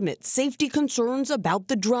legitimate safety concerns about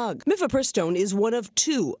the drug. Mifepris is one of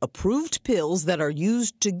 2 approved pills that are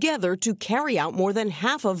used together to carry out more than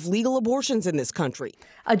half of legal abortions in this country.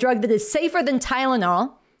 A drug that is safer than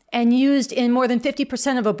Tylenol and used in more than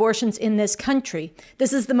 50% of abortions in this country.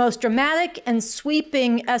 This is the most dramatic and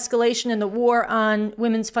sweeping escalation in the war on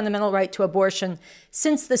women's fundamental right to abortion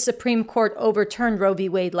since the Supreme Court overturned Roe v.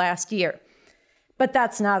 Wade last year. But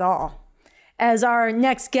that's not all. As our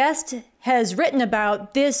next guest has written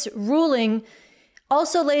about, this ruling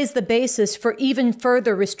also lays the basis for even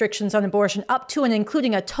further restrictions on abortion, up to and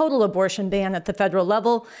including a total abortion ban at the federal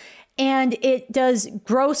level. And it does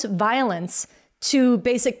gross violence to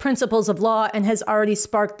basic principles of law and has already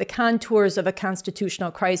sparked the contours of a constitutional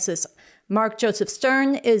crisis. Mark Joseph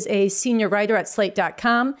Stern is a senior writer at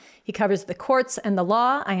Slate.com. He covers the courts and the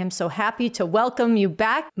law. I am so happy to welcome you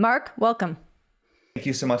back. Mark, welcome. Thank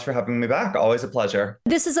you so much for having me back. Always a pleasure.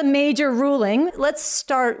 This is a major ruling. Let's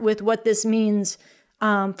start with what this means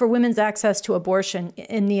for women's access to abortion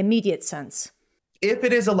in the immediate sense. If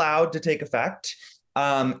it is allowed to take effect,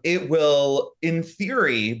 it will, in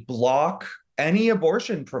theory, block any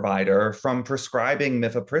abortion provider from prescribing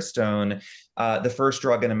mifepristone, the first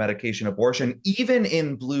drug in a medication abortion, even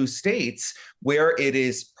in blue states where it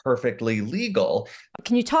is perfectly legal.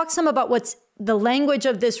 Can you talk some about what's the language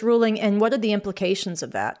of this ruling and what are the implications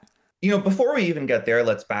of that? Before we even get there,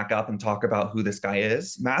 let's back up and talk about who this guy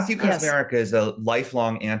is. Matthew Kacsmaryk is a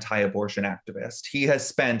lifelong anti-abortion activist. He has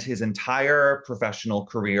spent his entire professional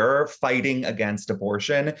career fighting against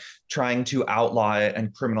abortion, trying to outlaw it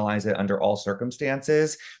and criminalize it under all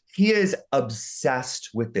circumstances. He is obsessed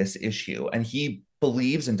with this issue, and he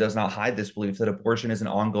believes and does not hide this belief that abortion is an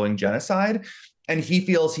ongoing genocide. And he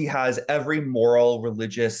feels he has every moral,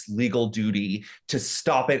 religious, legal duty to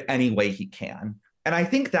stop it any way he can. And I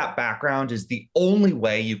think that background is the only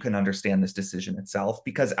way you can understand this decision itself,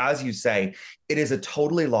 because as you say, it is a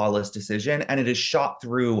totally lawless decision and it is shot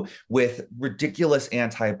through with ridiculous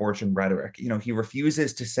anti-abortion rhetoric. He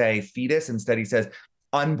refuses to say fetus. Instead, he says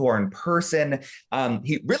unborn person.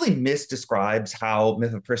 He really misdescribes how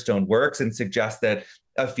mifepristone works and suggests that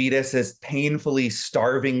a fetus is painfully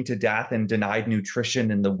starving to death and denied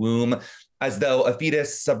nutrition in the womb, as though a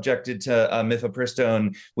fetus subjected to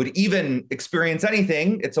mifepristone would even experience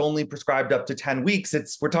anything. It's only prescribed up to 10 weeks.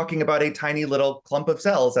 We're talking about a tiny little clump of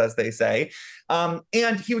cells, as they say.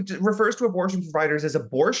 And he refers to abortion providers as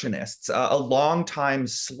abortionists, a long-time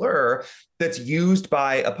slur that's used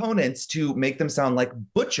by opponents to make them sound like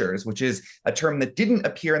butchers, which is a term that didn't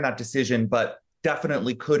appear in that decision, but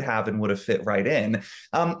definitely could have and would have fit right in.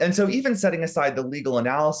 And so even setting aside the legal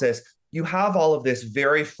analysis, you have all of this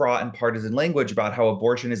very fraught and partisan language about how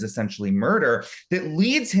abortion is essentially murder that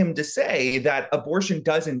leads him to say that abortion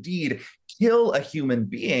does indeed kill a human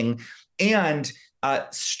being, and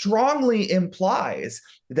strongly implies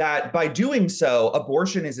that by doing so,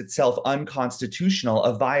 abortion is itself unconstitutional,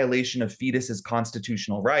 a violation of fetuses'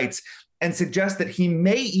 constitutional rights, and suggests that he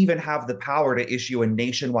may even have the power to issue a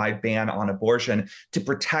nationwide ban on abortion to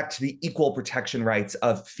protect the equal protection rights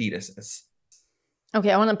of fetuses.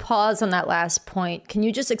 Okay, I want to pause on that last point. Can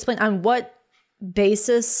you just explain on what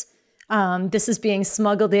basis this is being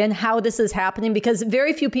smuggled in, how this is happening? Because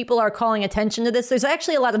very few people are calling attention to this. There's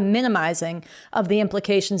actually a lot of minimizing of the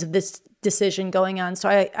implications of this decision going on. So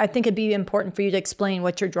I think it'd be important for you to explain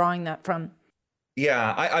what you're drawing that from.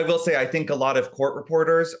 Yeah, I will say, I think a lot of court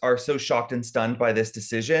reporters are so shocked and stunned by this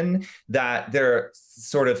decision that they're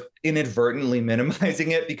sort of inadvertently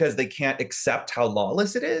minimizing it because they can't accept how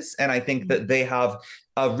lawless it is. And I think that they have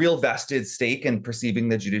a real vested stake in perceiving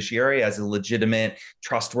the judiciary as a legitimate,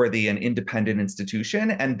 trustworthy, and independent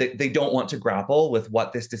institution. And they don't want to grapple with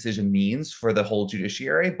what this decision means for the whole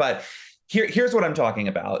judiciary. But here's what I'm talking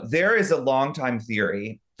about. There is a longtime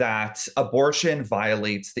theory that abortion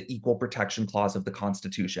violates the Equal Protection Clause of the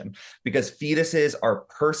Constitution because fetuses are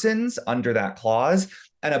persons under that clause,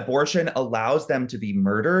 and abortion allows them to be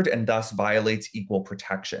murdered and thus violates equal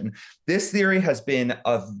protection. This theory has been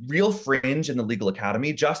a real fringe in the legal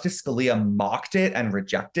academy. Justice Scalia mocked it and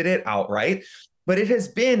rejected it outright. But it has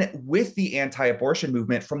been with the anti-abortion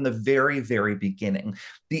movement from the very, very beginning.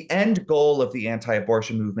 The end goal of the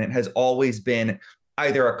anti-abortion movement has always been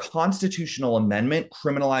either a constitutional amendment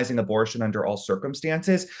criminalizing abortion under all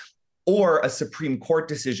circumstances, or a Supreme Court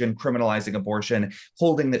decision criminalizing abortion,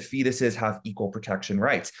 holding that fetuses have equal protection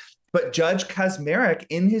rights. But Judge Kacsmaryk,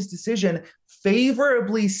 in his decision,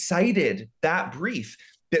 favorably cited that brief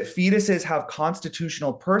that fetuses have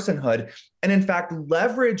constitutional personhood, and in fact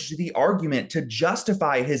leveraged the argument to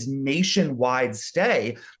justify his nationwide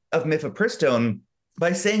stay of mifepristone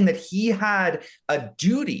by saying that he had a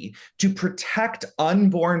duty to protect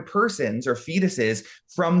unborn persons or fetuses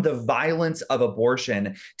from the violence of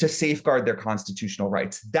abortion to safeguard their constitutional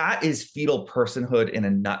rights. That is fetal personhood in a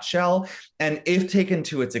nutshell. And if taken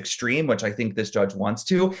to its extreme, which I think this judge wants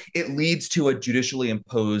to, it leads to a judicially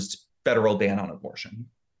imposed federal ban on abortion.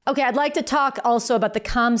 Okay, I'd like to talk also about the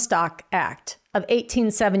Comstock Act of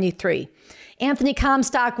 1873. Anthony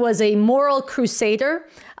Comstock was a moral crusader,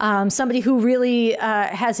 somebody who really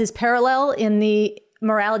has his parallel in the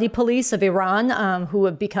morality police of Iran, who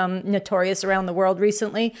have become notorious around the world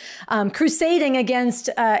recently, crusading against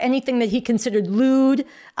anything that he considered lewd,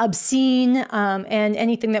 obscene, and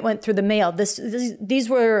anything that went through the mail. These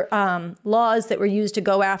were laws that were used to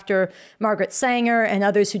go after Margaret Sanger and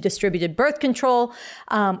others who distributed birth control,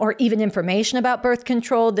 or even information about birth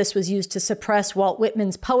control. This was used to suppress Walt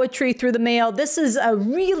Whitman's poetry through the mail. This is a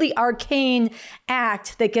really arcane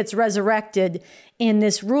act that gets resurrected in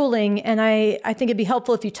this ruling. And I think it'd be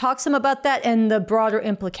helpful if you talk some about that and the broader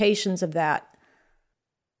implications of that.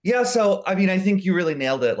 Yeah, so I mean, I think you really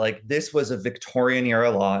nailed it. Like, this was a Victorian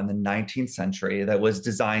era law in the 19th century that was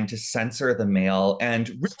designed to censor the mail, and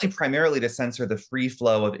really primarily to censor the free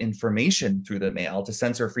flow of information through the mail, to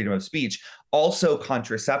censor freedom of speech. Also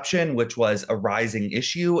contraception, which was a rising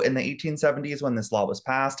issue in the 1870s when this law was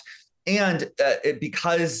passed. And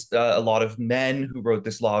because a lot of men who wrote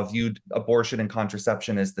this law viewed abortion and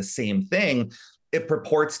contraception as the same thing, it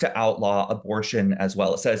purports to outlaw abortion as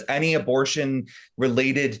well. It says any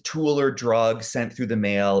abortion-related tool or drug sent through the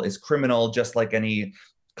mail is criminal, just like any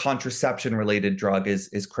contraception-related drug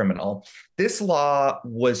is criminal. This law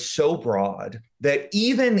was so broad that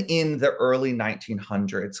even in the early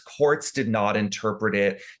 1900s, courts did not interpret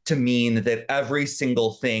it to mean that every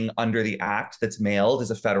single thing under the act that's mailed is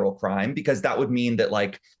a federal crime, because that would mean that,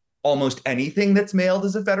 like, almost anything that's mailed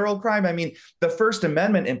is a federal crime. I mean, the First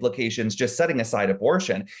Amendment implications, just setting aside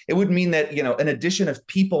abortion, it would mean that, you know, an edition of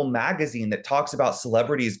People magazine that talks about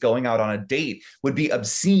celebrities going out on a date would be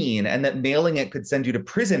obscene, and that mailing it could send you to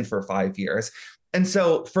prison for 5 years. And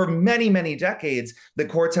so for many, many decades, the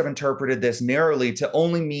courts have interpreted this narrowly to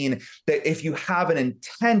only mean that if you have an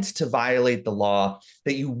intent to violate the law,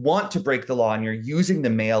 that you want to break the law and you're using the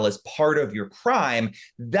mail as part of your crime,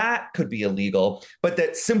 that could be illegal. But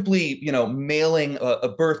that simply, you know, mailing a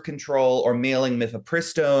birth control or mailing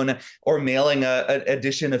mifepristone or mailing an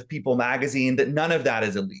edition of People magazine, that none of that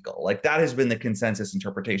is illegal. Like, that has been the consensus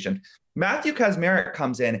interpretation. Matthew Kacsmaryk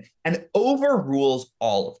comes in and overrules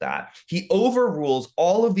all of that. He overrules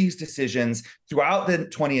all of these decisions throughout the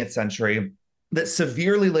 20th century that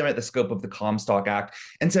severely limit the scope of the Comstock Act,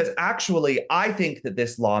 and says, actually, I think that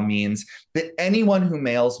this law means that anyone who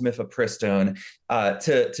mails mifepristone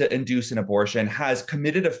to induce an abortion has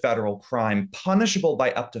committed a federal crime punishable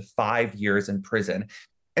by up to 5 years in prison.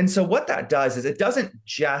 And so what that does is it doesn't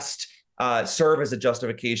just serve as a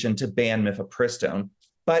justification to ban mifepristone,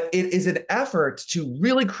 but it is an effort to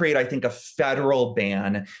really create, I think, a federal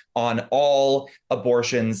ban on all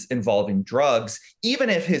abortions involving drugs, even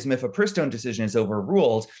if his mifepristone decision is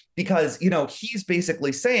overruled, because, you know, he's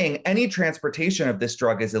basically saying any transportation of this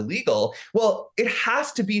drug is illegal. Well, it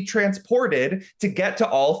has to be transported to get to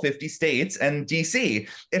all 50 states and DC.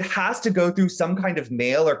 It has to go through some kind of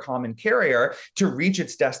mail or common carrier to reach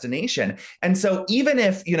its destination. And so even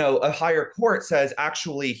if, you know, a higher court says,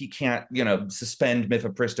 actually, he can't, you know, suspend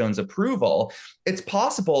mifepristone's approval, it's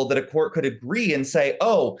possible that a court could agree and say,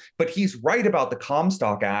 oh, but he's right about the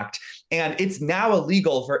Comstock Act, and it's now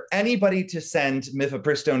illegal for anybody to send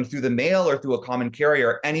mifepristone through the mail or through a common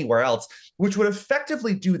carrier anywhere else, which would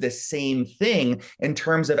effectively do the same thing in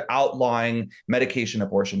terms of outlawing medication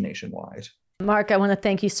abortion nationwide. Mark, I want to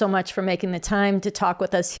thank you so much for making the time to talk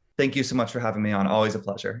with us. Thank you so much for having me on. Always a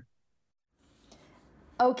pleasure.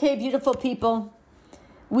 Okay, beautiful people.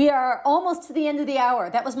 We are almost to the end of the hour.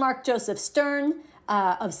 That was Mark Joseph Stern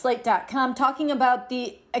of Slate.com talking about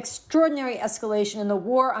the extraordinary escalation in the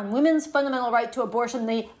war on women's fundamental right to abortion,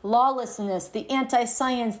 the lawlessness, the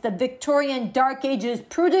anti-science, the Victorian Dark Ages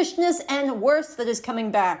prudishness, and worse that is coming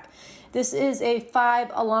back. This is a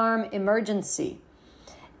 5-alarm emergency.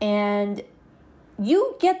 And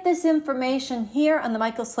you get this information here on The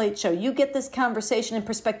Michael Slate Show. You get this conversation and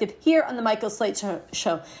perspective here on The Michael Slate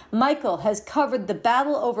Show. Michael has covered the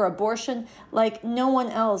battle over abortion like no one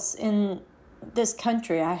else in this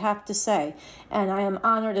country, I have to say. And I am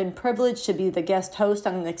honored and privileged to be the guest host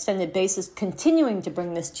on an extended basis, continuing to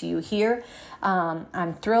bring this to you here.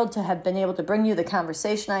 I'm thrilled to have been able to bring you the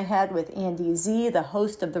conversation I had with Andy Z, the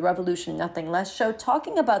host of the Revolution Nothing Less show,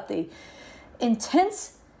 talking about the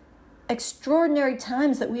intense, extraordinary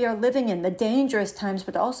times that we are living in, the dangerous times,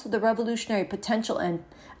 but also the revolutionary potential and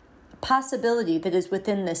possibility that is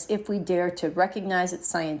within this if we dare to recognize it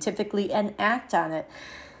scientifically and act on it.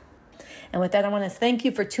 And with that, I want to thank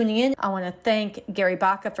you for tuning in. I want to thank Gary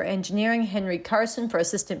Baca for engineering, Henry Carson for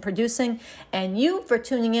assistant producing, and you for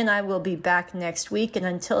tuning in. I will be back next week. And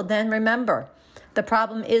until then, remember, the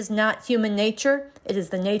problem is not human nature. It is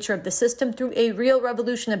the nature of the system. Through a real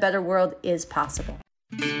revolution, a better world is possible.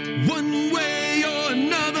 One way or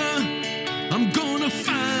another, I'm gonna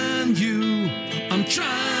find you. I'm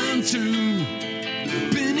trying to.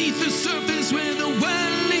 Beneath the surface where the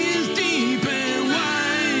well is deep and wide.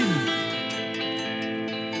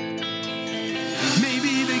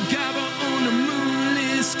 Maybe they gather on the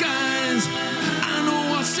moonlit skies. I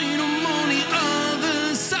know I've seen them on the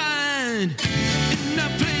other side. In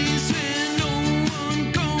that place where no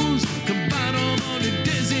one goes, the bottom of the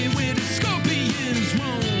desert where the scorpions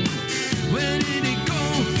roam. Where did it go?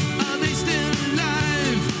 Are they still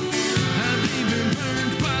alive? Have they been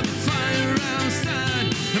burned by the fire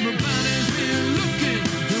outside? Everybody's been looking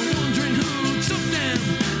and wondering who took them.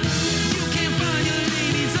 You can't find your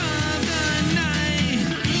ladies of the night.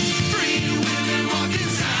 Free women walking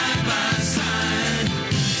side by side.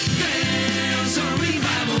 There's a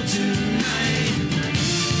revival tonight.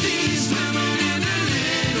 These women and their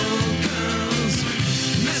little girls,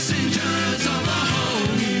 messengers of a whole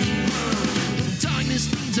new world. Darkness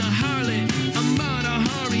needs a harlot, a martyr,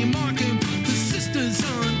 hurry market. The sisters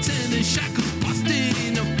on tennis, shackles busted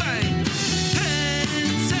in a fight.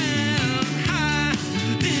 Heads held high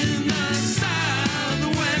in the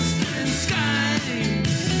southwestern sky.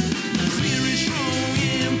 Spirit strong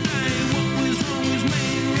in flight, what was wrong was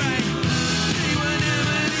made right. They were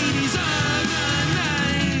never ladies of the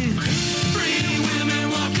night. Free women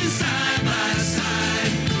walking side by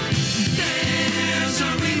side. There's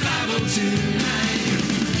a revival tonight.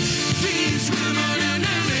 These women and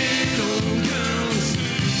their little girls,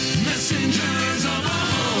 messengers of a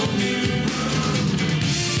whole new world.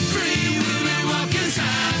 Free women walking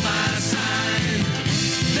side by side.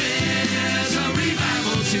 There's a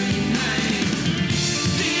revival tonight.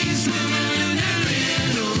 These women and their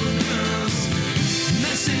little girls,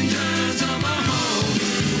 messengers of a whole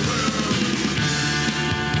new world.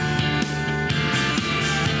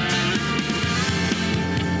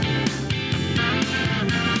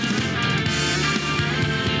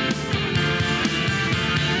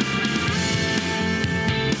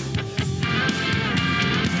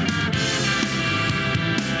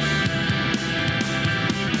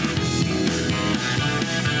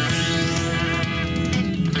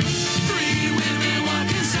 Free women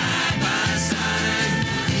walking side by side.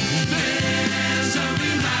 There's a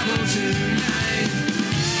revival tonight.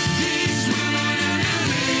 These women and their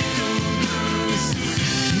little girls,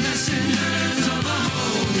 messengers of a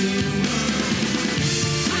whole new world.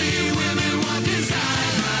 Free women walking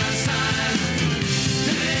side by side.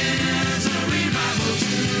 There's a revival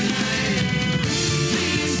tonight.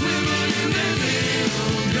 These women and their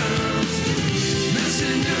little girls,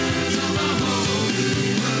 messengers of a whole new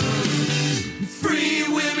world. Free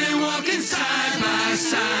women walking side by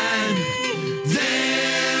side.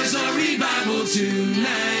 There's a revival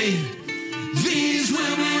tonight. These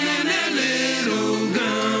women and their little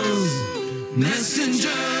girls,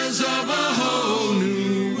 messengers of a